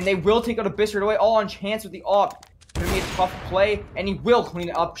 and they will take out Abyss right away. All on Chance with the op. Gonna be a tough play, and he will clean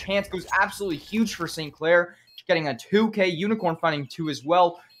it up. Chance goes absolutely huge for St. Clair, getting a 2K. Unicorn finding 2 as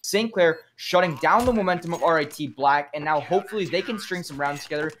well. St. Clair shutting down the momentum of RIT Black, and now hopefully they can string some rounds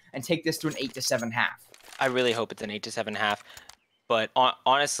together and take this to an 8-7 half. I really hope it's an 8-7 half. But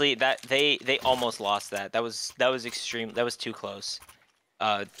honestly, that they almost lost that. That was extreme. That was too close.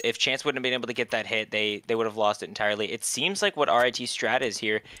 If Chance wouldn't have been able to get that hit, they would have lost it entirely. It seems like what RIT's strat is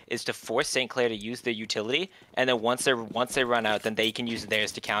here is to force St. Clair to use their utility, and then once they run out, then they can use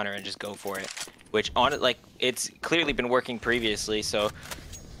theirs to counter and just go for it. Which it's clearly been working previously. So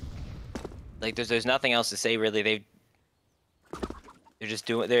like there's nothing else to say really. They're just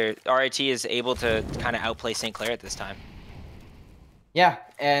doing RIT is able to kind of outplay St. Clair at this time. Yeah,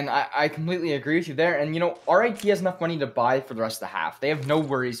 and I completely agree with you there. And, you know, RIT has enough money to buy for the rest of the half. They have no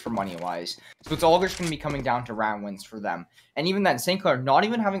worries for money-wise. So it's all just going to be coming down to round wins for them. And even then, St. Clair not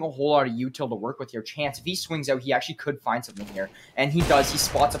even having a whole lot of util to work with here. Chance, if he swings out, he actually could find something here. And he does. He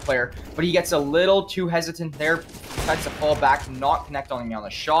spots a player. But he gets a little too hesitant there. Decides to fall back, not connect on the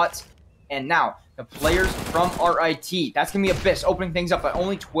shots. And now, the players from RIT. That's going to be Abyss opening things up at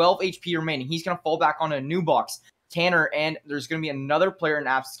only 12 HP remaining. He's going to fall back on a new box. Tanner, and there's going to be another player in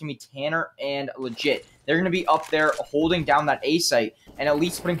apps. It's going to be Tanner and Legit. They're going to be up there holding down that A site and at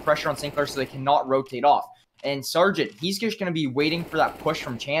least putting pressure on St. Clair so they cannot rotate off. And Sergeant, he's just going to be waiting for that push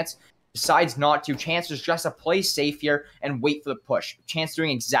from Chance. Decides not to. Chance is just to play safe here and wait for the push. Chance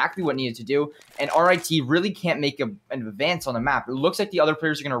doing exactly what needed to do. And RIT really can't make an advance on the map. It looks like the other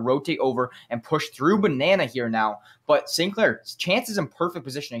players are going to rotate over and push through Banana here now. But St. Clair, Chance is in perfect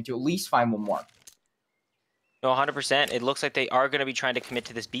positioning to at least find one more. No, 100%. It looks like they are going to be trying to commit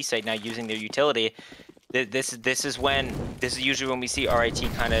to this B site now using their utility. This is usually when we see RIT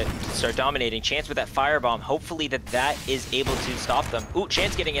kind of start dominating. Chance with that firebomb. Hopefully that is able to stop them. Ooh,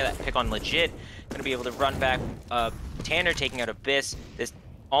 Chance getting that pick on Legit. Going to be able to run back. Tanner taking out Abyss. This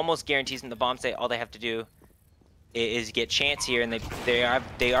almost guarantees them the bomb site. All they have to do is get Chance here, and they are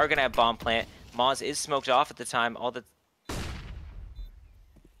going to have bomb plant. Moz is smoked off at the time.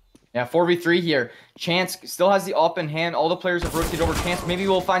 Yeah, 4v3 here. Chance still has the op in hand. All the players have rotated over. Chance maybe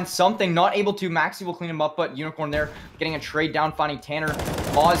will find something. Not able to. Maxi will clean him up, but Unicorn there getting a trade down, finding Tanner.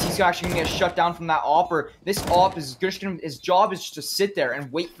 Moz, he's actually going to get shut down from that opper. This op is just gonna, his job is just to sit there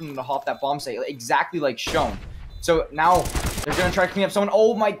and wait for him to hop that bomb site, exactly like shown. So now they're going to try to clean up someone.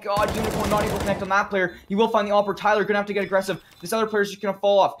 Oh my god, Unicorn not able to connect on that player. He will find the opper. Tyler going to have to get aggressive. This other player is just going to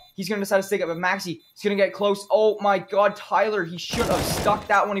fall off. He's going to decide to stick it, but Maxi is going to get close. Oh my god, Tyler, he should have stuck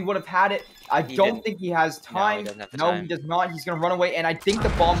that one. He would have had it. I don't think he has time. No, he does not. He's going to run away, and I think the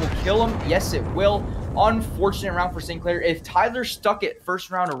bomb will kill him. Yes, it will. Unfortunate round for St. Clair. If Tyler stuck it first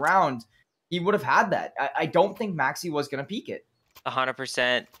round around, he would have had that. I don't think Maxi was going to peek it.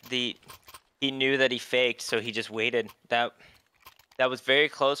 100%. He knew that he faked, so he just waited. That was very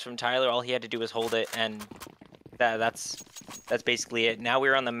close from Tyler. All he had to do was hold it, and that's basically it. Now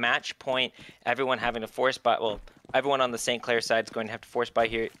we're on the match point. Everyone having to force buy. Well, everyone on the St. Clair side is going to have to force buy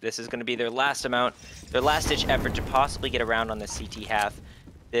here. This is going to be their last-ditch effort to possibly get around on the CT half.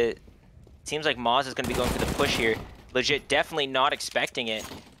 It seems like Moz is going to be going for the push here. Legit, definitely not expecting it.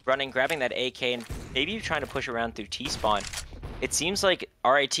 Grabbing that AK, and maybe trying to push around through T-spawn. It seems like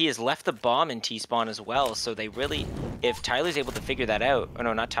RIT has left the bomb in T-spawn as well, so they really, if Tyler's able to figure that out, oh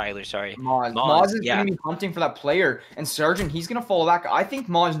no, not Tyler, sorry. Moz is going to be hunting for that player, and Sergeant, he's going to fall back. I think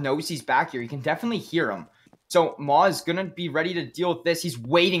Moz knows he's back here. You can definitely hear him. So Moz is going to be ready to deal with this. He's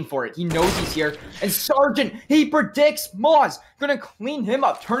waiting for it. He knows he's here. And Sergeant, he predicts Moz going to clean him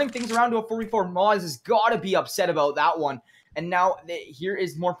up, turning things around to a 4v4. Moz has got to be upset about that one. And now here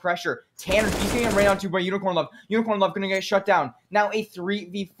is more pressure. Tanner, he's going to get ran onto by Unicorn Love. Unicorn Love going to get shut down. Now a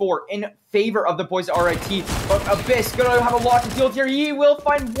 3v4 in favor of the boys at RIT. But Abyss going to have a lot to deal with here. He will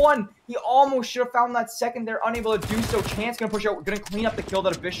find one. He almost should have found that second. They're unable to do so. Chance going to push out. Going to clean up the kill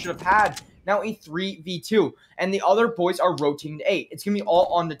that Abyss should have had. Now a 3v2. And the other boys are rotating to 8. It's going to be all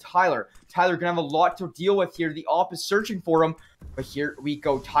on to Tyler. Tyler going to have a lot to deal with here. The op is searching for him. But here we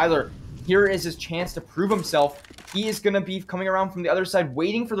go. Tyler, here is his chance to prove himself. He is going to be coming around from the other side,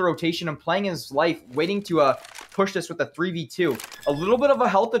 waiting for the rotation and playing his life, waiting to push this with a 3v2. A little bit of a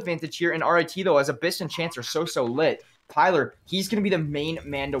health advantage here in RIT, though, as Abyss and Chance are so lit. Tyler, he's going to be the main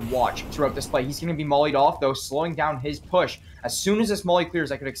man to watch throughout this play. He's going to be mollied off, though, slowing down his push. As soon as this molly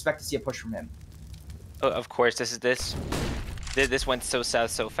clears, I could expect to see a push from him. Of course, this went so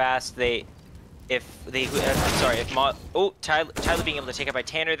south so fast. Tyler being able to take out by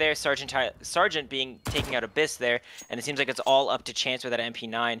Tanner there, Sergeant being taking out Abyss there, and it seems like it's all up to Chance with that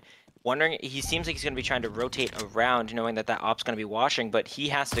MP9. Wondering, he seems like he's going to be trying to rotate around, knowing that op's going to be washing, but he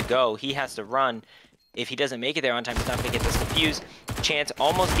has to go, he has to run. If he doesn't make it there on time, he's not going to get this confused. Chance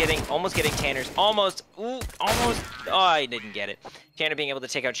almost getting Tanner's, almost. Oh, I didn't get it. Tanner being able to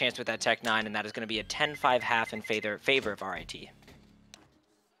take out Chance with that Tech 9, and that is going to be a 10-5 half in favor of RIT.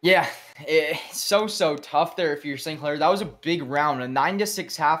 Yeah, it's so tough there if you're St. Clair. That was a big round. A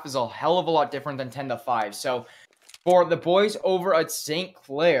 9-6 half is a hell of a lot different than 10-5. So for the boys over at St.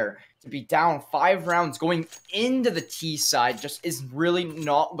 Clair to be down 5 rounds going into the T side just is really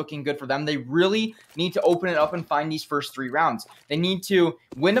not looking good for them. They really need to open it up and find these first 3 rounds. They need to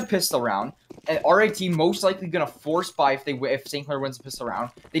win a pistol round, and RIT most likely going to force buy if St. Clair wins a pistol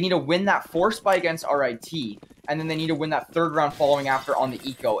round. They need to win that force buy against RIT, and then they need to win that 3rd round following after on the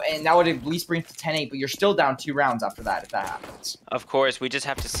eco. And that would at least bring it to 10-8, but you're still down 2 rounds after that if that happens. Of course, we just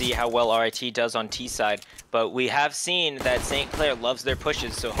have to see how well RIT does on T side, but we have seen that St. Clair loves their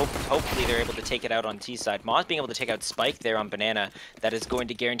pushes, so hopefully they're able to take it out on T side. Moz being able to take out Spike there on Banana, that is going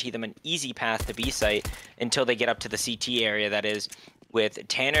to guarantee them an easy path to B site until they get up to the CT area, that is, with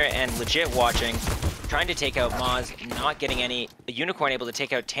Tanner and Legit watching, trying to take out Moz, not getting any. Unicorn able to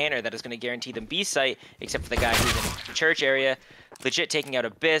take out Tanner, that is going to guarantee them B site, except for the guy who's in the church area. Legit taking out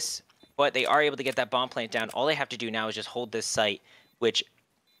Abyss, but they are able to get that bomb plant down. All they have to do now is just hold this site, which,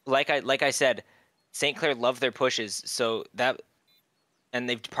 like I said, St. Clair love their pushes, so that, and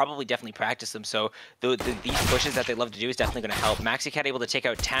they've probably definitely practiced them, so these pushes that they love to do is definitely going to help. MaxiCat able to take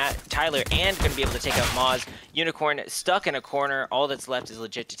out Tyler and going to be able to take out Moz. Unicorn stuck in a corner. All that's left is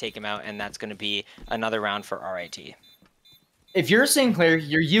Legit to take him out, and that's going to be another round for RIT. If you're St. Clair,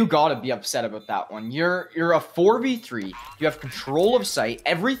 you gotta be upset about that one. You're a 4v3. You have control of site.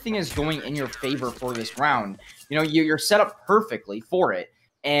 Everything is going in your favor for this round. You know, you're set up perfectly for it.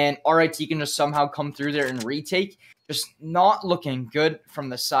 And RIT can just somehow come through there and retake. Just not looking good from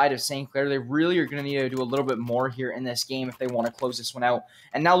the side of St. Clair. They really are going to need to do a little bit more here in this game if they want to close this one out.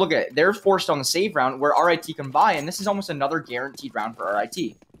 And now look at it. They're forced on the save round where RIT can buy, and this is almost another guaranteed round for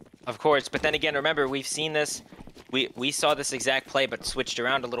RIT. Of course, but then again, remember, we've seen this. We saw this exact play, but switched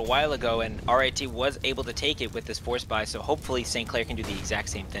around a little while ago, and RIT was able to take it with this force buy. So hopefully, St. Clair can do the exact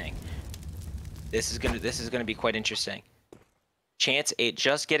same thing. This is gonna be quite interesting. Chance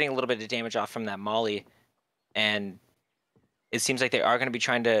just getting a little bit of damage off from that molly, and it seems like they are gonna be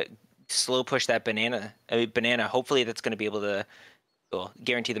trying to slow push that banana. Hopefully, that's gonna be able to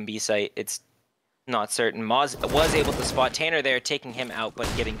guarantee them B site. It's not certain. Moz was able to spot Tanner there, taking him out,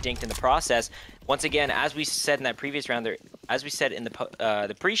 but getting dinked in the process. Once again, as we said in that previous round, as we said in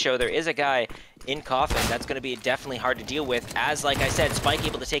the pre-show, there is a guy in Coffin. That's going to be definitely hard to deal with. As, like I said, Spike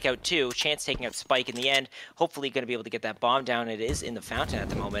able to take out 2. Chance taking out Spike in the end. Hopefully going to be able to get that bomb down. It is in the fountain at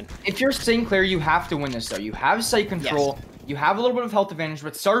the moment. If you're St. Clair, you have to win this, though. You have site control. Yes. You have a little bit of health advantage,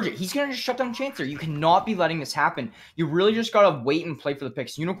 but Sergeant, he's going to just shut down Chancer. You cannot be letting this happen. You really just got to wait and play for the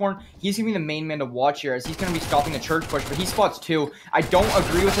picks. Unicorn, he's going to be the main man to watch here, as he's going to be stopping the church push, but he spots 2. I don't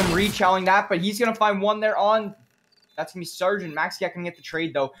agree with him re-challenging that, but he's going to find 1 there on. That's going to be Sergeant. MaxiCat can get the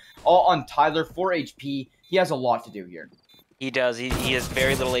trade, though. All on Tyler, 4 HP. He has a lot to do here. He does. He has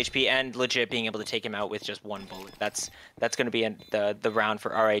very little HP, and Legit being able to take him out with just 1 bullet. That's going to be the round for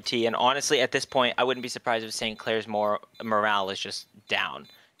RIT. And honestly, at this point, I wouldn't be surprised if St. Clair's morale is just down.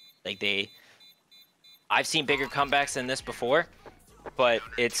 Like I've seen bigger comebacks than this before, but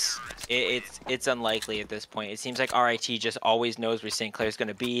it's unlikely at this point. It seems like RIT just always knows where St. Clair's going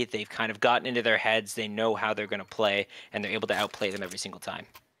to be. They've kind of gotten into their heads. They know how they're going to play, and they're able to outplay them every single time.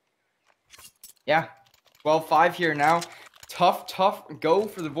 Yeah. 12-5 here now. Tough go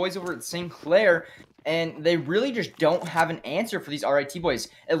for the boys over at St. Clair, and they really just don't have an answer for these RIT boys.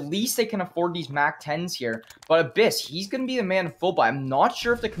 At least they can afford these MAC 10s here, but Abyss, he's going to be the man full buy. I'm not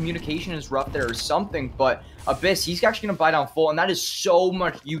sure if the communication is rough there or something, but Abyss, he's actually going to buy down full, and that is so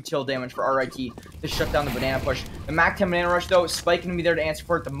much util damage for RIT to shut down the banana push. The MAC 10 banana rush, though, Spike going to be there to answer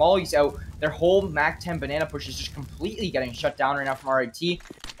for it. The Molly's out. Their whole MAC 10 banana push is just completely getting shut down right now from RIT.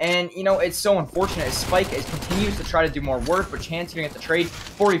 And, you know, it's so unfortunate as Spike continues to try to do more work, but Chance getting at the trade.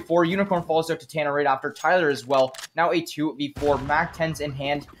 44. Unicorn falls out to Tanner right after. Tyler as well. Now a 2v4. MAC 10's in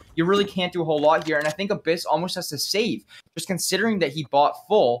hand. You really can't do a whole lot here. And I think Abyss almost has to save. Just considering that he bought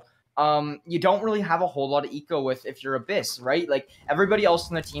full, you don't really have a whole lot of eco with if you're Abyss, right? Like everybody else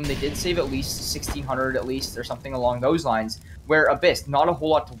on the team, they did save at least 1,600 at least or something along those lines, where Abyss, not a whole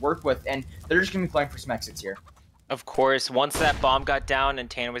lot to work with, and they're just going to be playing for some exits here. Of course, once that bomb got down and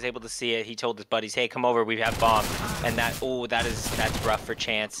Tanner was able to see it, he told his buddies, hey, come over, we have bomb. And that's rough for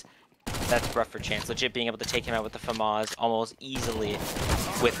Chance. That's rough for Chance. Legit being able to take him out with the FAMAS almost easily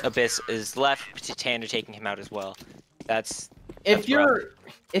with Abyss is left to Tanner taking him out as well. If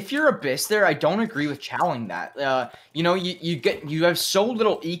you're Abyss there, I don't agree with challenging that. You know, you have so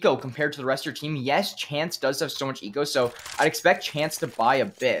little eco compared to the rest of your team. Yes, Chance does have so much eco, so I'd expect Chance to buy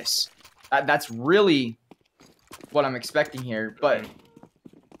Abyss. That's really what I'm expecting here. But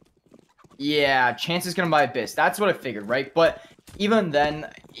yeah, Chance is gonna buy Abyss. That's what I figured, right? But even then,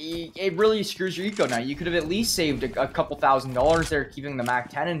 it really screws your eco now. You could have at least saved a couple $1,000s there, keeping the Mac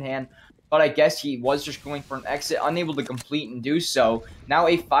 10 in hand. But I guess he was just going for an exit, unable to complete and do so. Now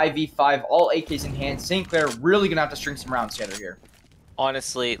a 5v5, all AKs in hand. St. Clair really gonna have to string some rounds together here.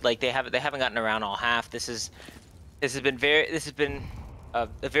 Honestly, like they haven't gotten around all half. This has been a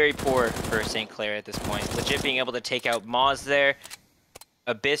very poor for St. Clair at this point. Legit being able to take out Moz there.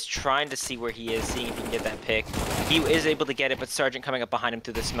 Abyss trying to see where he is, seeing if he can get that pick. He is able to get it, but Sergeant coming up behind him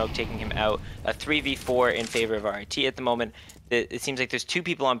through the smoke, taking him out. A 3v4 in favor of RIT at the moment. It seems like there's 2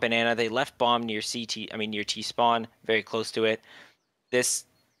 people on Banana. They left bomb near near T spawn, very close to it.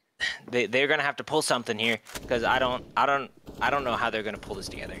 They're gonna have to pull something here because I don't know how they're gonna pull this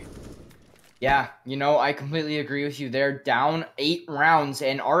together. Yeah, you know, I completely agree with you. They're down 8 rounds,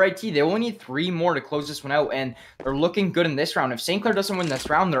 and RIT, they only need 3 more to close this one out, and they're looking good in this round. If St. Clair doesn't win this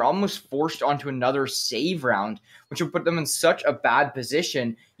round, they're almost forced onto another save round, which would put them in such a bad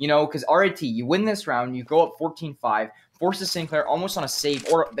position, you know, because RIT, you win this round, you go up 14-5, forces St. Clair almost on a save,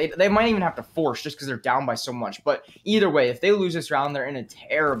 or they might even have to force just because they're down by so much. But either way, if they lose this round, they're in a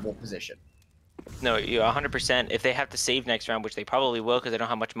terrible position. No, you 100%. If they have to save next round, which they probably will because they don't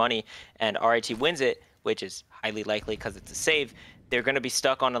have much money, and RIT wins it, which is highly likely because it's a save, they're going to be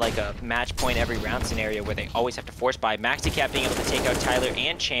stuck on like a match point every round scenario where they always have to force buy. MaxiCat being able to take out Tyler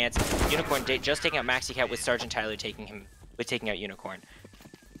and Chance. Unicorn just taking out MaxiCat with Sergeant Tyler taking out Unicorn.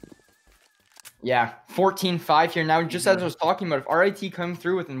 Yeah, 14-5 here. Now, just as I was talking about, if RIT come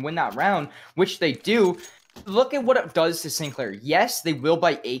through with and win that round, which they do, look at what it does to St. Clair. Yes, they will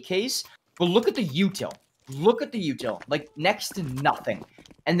buy AKs, but look at the util. Look at the util. Like, next to nothing.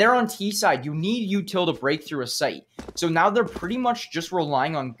 And they're on T side. You need util to break through a site. So now they're pretty much just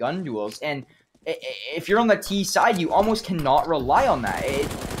relying on gun duels. And if you're on the T side, you almost cannot rely on that. It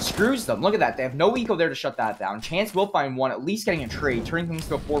screws them. Look at that. They have no eco there to shut that down. Chance will find one, at least getting a trade, turning things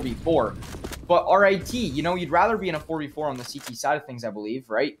to a 4v4. But RIT, you know, you'd rather be in a 4v4 on the CT side of things, I believe,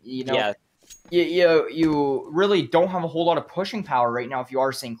 right? You know, yeah. You really don't have a whole lot of pushing power right now if you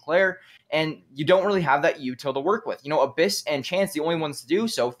are St. Clair, and you don't really have that util to work with. You know, Abyss and Chance, the only ones to do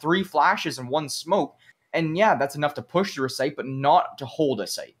so, 3 flashes and 1 smoke. And yeah, that's enough to push through a site, but not to hold a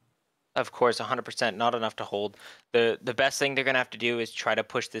site. Of course, 100% not enough to hold. The best thing they're going to have to do is try to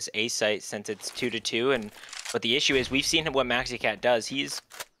push this A site since it's 2-2. But the issue is we've seen what MaxiCat does. He's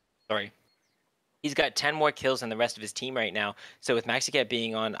got 10 more kills than the rest of his team right now. So with MaxiCat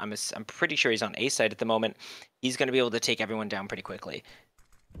being on, I'm pretty sure he's on A side at the moment. He's going to be able to take everyone down pretty quickly.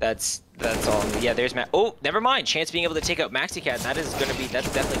 That's all. Yeah, there's Oh, never mind. Chance being able to take out MaxiCat. That's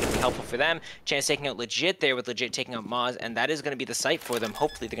definitely going to be helpful for them. Chance taking out Legit there with Legit taking out Moz, and that is going to be the site for them.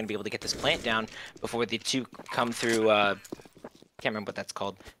 Hopefully they're going to be able to get this plant down before the 2 come through. Can't remember what that's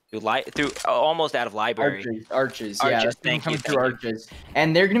called. Through almost out of library. Arches, yeah. Thank you. Arches.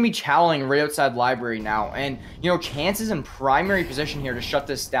 And they're going to be challenging right outside library now. And, you know, Chance is in primary position here to shut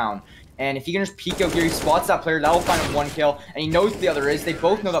this down. And if he can just peek out here, he spots that player, that'll find him 1 kill. And he knows who the other is. They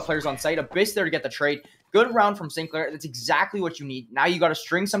both know that player's on site. Abyss there to get the trade. Good round from St. Clair. That's exactly what you need. Now you got to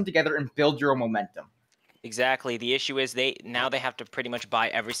string some together and build your own momentum. Exactly. The issue is they have to pretty much buy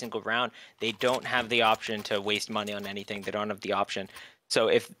every single round. They don't have the option to waste money on anything. They don't have the option. So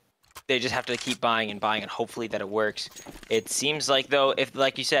if they just have to keep buying and buying and hopefully that it works. It seems like, though, if,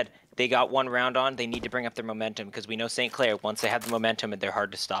 like you said, they got 1 round on, they need to bring up their momentum because we know St. Clair, once they have the momentum, they're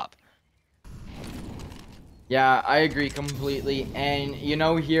hard to stop. Yeah, I agree completely. And, you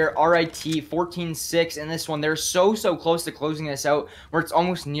know, here, RIT 14-6 in this one. They're so close to closing this out where it's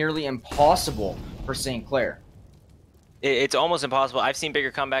almost nearly impossible for St. Clair. It's almost impossible. I've seen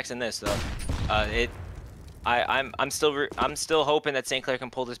bigger comebacks than this, though. I'm still hoping that St. Clair can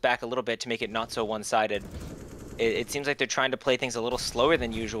pull this back a little bit to make it not so one-sided. It seems like they're trying to play things a little slower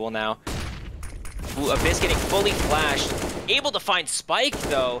than usual now. Ooh, Abyss getting fully flashed. Able to find Spike,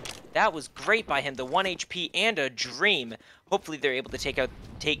 though. That was great by him. The 1 HP and a dream. Hopefully they're able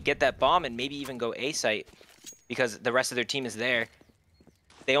to get that bomb and maybe even go A site because the rest of their team is there.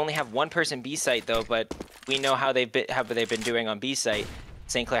 They only have one person B site though, but we know how they've been doing on B site.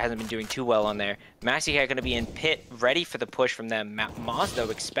 St. Clair hasn't been doing too well on there. MaxiCat going to be in pit, ready for the push from them. Moz, though,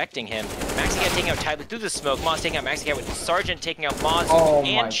 expecting him. MaxiCat taking out Tyler through the smoke. Moz taking out MaxiCat with Sergeant taking out Moz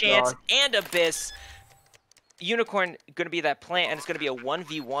and Chance and Abyss. Unicorn going to be that plant, and it's going to be a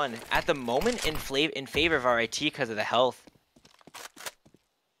 1v1 at the moment in favor of RIT because of the health.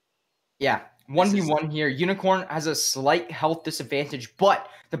 Yeah, 1v1 here. Unicorn has a slight health disadvantage, but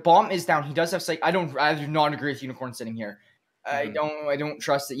the bomb is down. He does have sight. I do not agree with Unicorn sitting here. I don't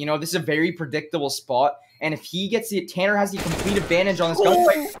trust it. You know, this is a very predictable spot, and if he gets it, Tanner has the complete advantage on this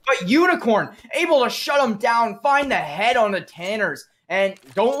gunfight. But Unicorn able to shut him down, find the head on the Tanners. And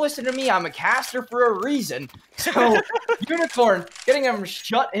don't listen to me, I'm a caster for a reason. So Unicorn getting him,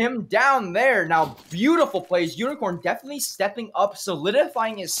 shut him down there. Now, beautiful plays. Unicorn definitely stepping up,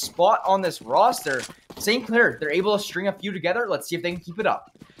 solidifying his spot on this roster. St. Clair, they're able to string a few together. Let's see if they can keep it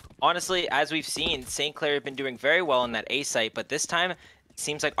up. Honestly, as we've seen, St. Clair have been doing very well in that A site, but this time, it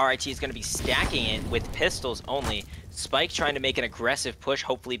seems like RIT is going to be stacking it with pistols only. Spike trying to make an aggressive push,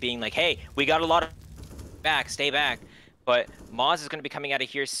 hopefully being like, hey, we got a lot of back, stay back. But Moz is going to be coming out of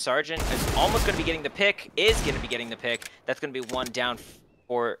here. Sergeant is almost going to be getting the pick, That's going to be one down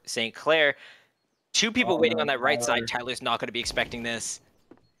for St. Clair. Two people waiting on that right side. Tyler's not going to be expecting this.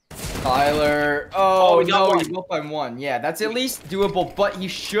 Tyler. Oh no, he's up by one. Yeah, that's at least doable, but he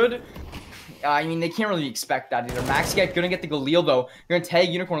should. I mean, they can't really expect that either. MaxiCat gonna get the Galil though. They're gonna tag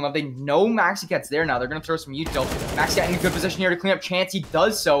Unicorn Love. They know MaxiCat's there now. They're gonna throw some util. MaxiCat in a good position here to clean up Chance. He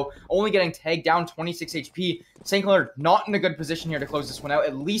does so, only getting tagged down 26 HP. St. Clair not in a good position here to close this one out.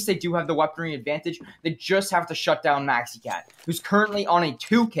 At least they do have the weaponry advantage. They just have to shut down MaxiCat, who's currently on a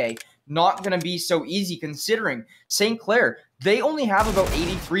 2K. Not gonna be so easy considering St. Clair, they only have about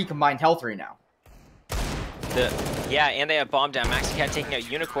 83 combined health right now. Yeah, and they have bomb down. MaxiCat taking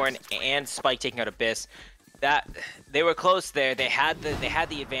out Unicorn and Spike taking out Abyss. They were close there. They had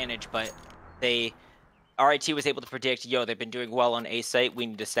the advantage, but RIT was able to predict, yo, they've been doing well on A site. We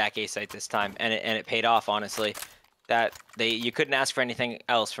need to stack A site this time, and it paid off. Honestly, you couldn't ask for anything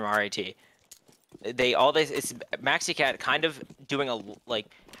else from RIT. It's MaxiCat kind of doing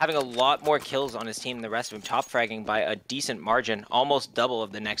having a lot more kills on his team than the rest of them, top fragging by a decent margin, almost double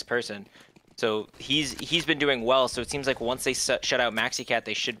of the next person. So he's been doing well. So it seems like once they shut out MaxiCat,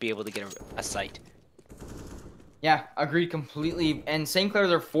 they should be able to get a site. Yeah, agreed completely. And St. Clair,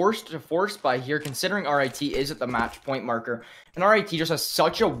 they're forced to force by here, considering RIT is at the match point marker. And RIT just has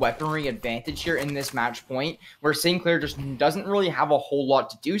such a weaponry advantage here in this match point, where St. Clair just doesn't really have a whole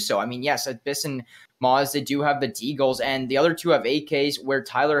lot to do so. I mean, yes, Abyss and Moz, they do have the Deagles, and the other two have AKs, where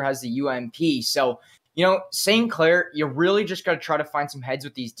Tyler has the UMP. So, you know, St. Clair, you really just got to try to find some heads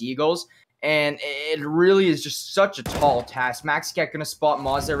with these Deagles. And it really is just such a tall task. MaxiCat gonna spot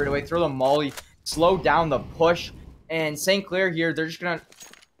Moz there right away, throw the molly, slow down the push. And St. Clair here, they're just gonna,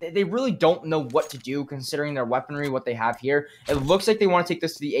 they really don't know what to do considering their weaponry, what they have here. It looks like they want to take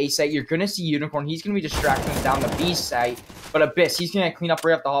this to the A site. You're gonna see Unicorn, he's gonna be distracting them down the B site. But Abyss, he's gonna clean up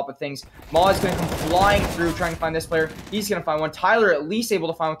right off the hop of things. Moz gonna come flying through, trying to find this player. He's gonna find one. Tyler at least able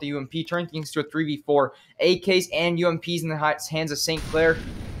to find with the UMP, turning things to a 3v4. AKs and UMPs in the hands of St. Clair.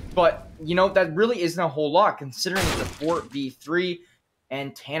 But, you know, that really isn't a whole lot, considering it's a 4v3,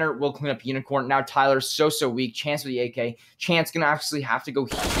 and Tanner will clean up Unicorn. Now Tyler's so weak. Chance with the AK. Chance going to actually have to go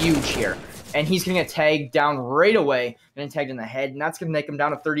huge here. And he's going to get tagged down right away, and tagged in the head, and that's going to make him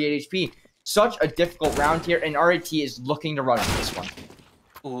down to 38 HP. Such a difficult round here, and RIT is looking to run on this one.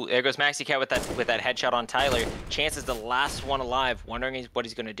 Ooh, there goes MaxiCat with that headshot on Tyler. Chance is the last one alive, wondering what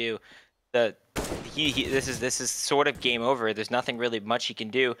he's going to do. This is sort of game over. There's nothing really much he can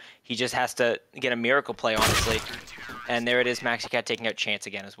do. He just has to get a miracle play, honestly. And there it is, MaxiCat taking out Chance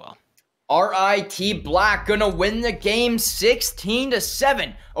again as well. RIT Black gonna win the game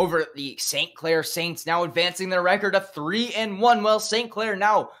 16-7 over the St. Clair Saints, now advancing their record to 3-1. Well, St. Clair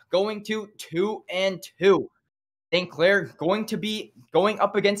now going to 2-2. St. Clair going to be going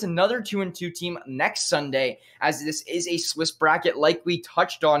up against another 2-2 team next Sunday, as this is a Swiss bracket like we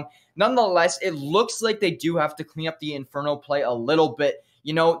touched on. Nonetheless, it looks like they do have to clean up the Inferno play a little bit.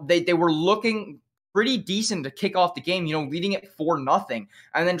 You know, they were looking pretty decent to kick off the game, you know, leading it 4-0,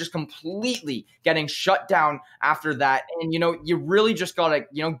 and then just completely getting shut down after that. And, you know, you really just got to,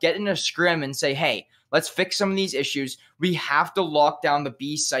 you know, get in a scrim and say, hey, let's fix some of these issues. We have to lock down the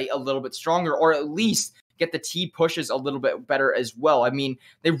B site a little bit stronger, or at least get the T pushes a little bit better as well. I mean,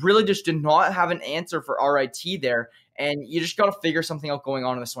 they really just did not have an answer for RIT there. And you just got to figure something out going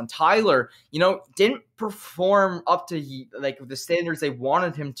on in this one. Tyler, didn't perform up to like the standards they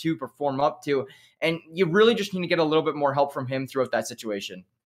wanted him to perform up to. And you really just need to get a little bit more help from him throughout that situation.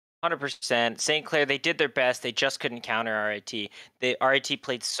 100%. St. Clair, they did their best. They just couldn't counter RIT. RIT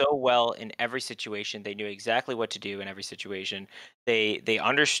played so well in every situation. They knew exactly what to do in every situation. They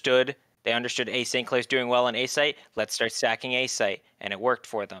understood. They understood, hey, St. Clair's doing well on A site. Let's start stacking A site. And it worked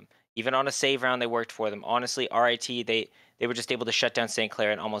for them. Even on a save round, they worked for them. Honestly, RIT, they were just able to shut down St.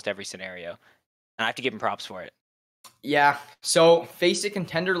 Clair in almost every scenario. And I have to give them props for it. Yeah, so FACEIT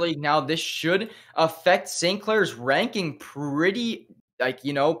Contender League now, this should affect St. Clair's ranking pretty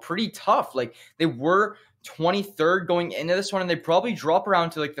tough. Like, they were 23rd going into this one, and they probably drop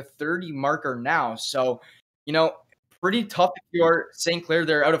around to like the 30 marker now. So, pretty tough if you're St. Clair.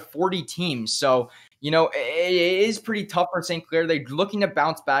 They're out of 40 teams. So, it is pretty tough for St. Clair. They're looking to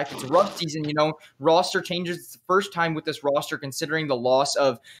bounce back. It's a rough season, roster changes. It's the first time with this roster considering the loss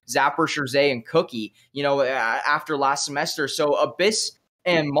of Zapper, Shirzay, and Cookie, after last semester. So Abyss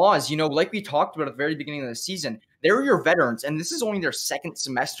and Moz, like we talked about at the very beginning of the season, they're your veterans, and this is only their second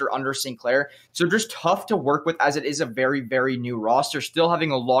semester under St. Clair. So just tough to work with as it is a very, very new roster, still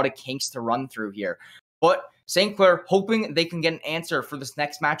having a lot of kinks to run through here. But St. Clair hoping they can get an answer for this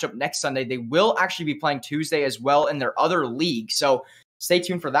next matchup next Sunday. They will actually be playing Tuesday as well in their other league. So stay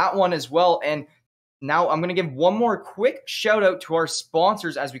tuned for that one as well. And now I'm going to give one more quick shout out to our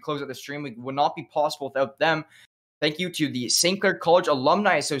sponsors as we close out the stream. It would not be possible without them. Thank you to the St. Clair College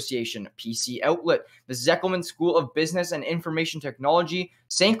Alumni Association, PC Outlet, the Zeckelman School of Business and Information Technology,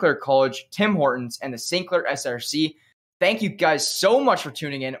 St. Clair College, Tim Hortons, and the St. Clair SRC. Thank you guys so much for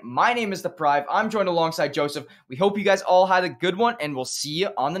tuning in. My name is The Prive. I'm joined alongside Joseph. We hope you guys all had a good one, and we'll see you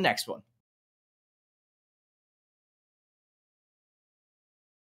on the next one.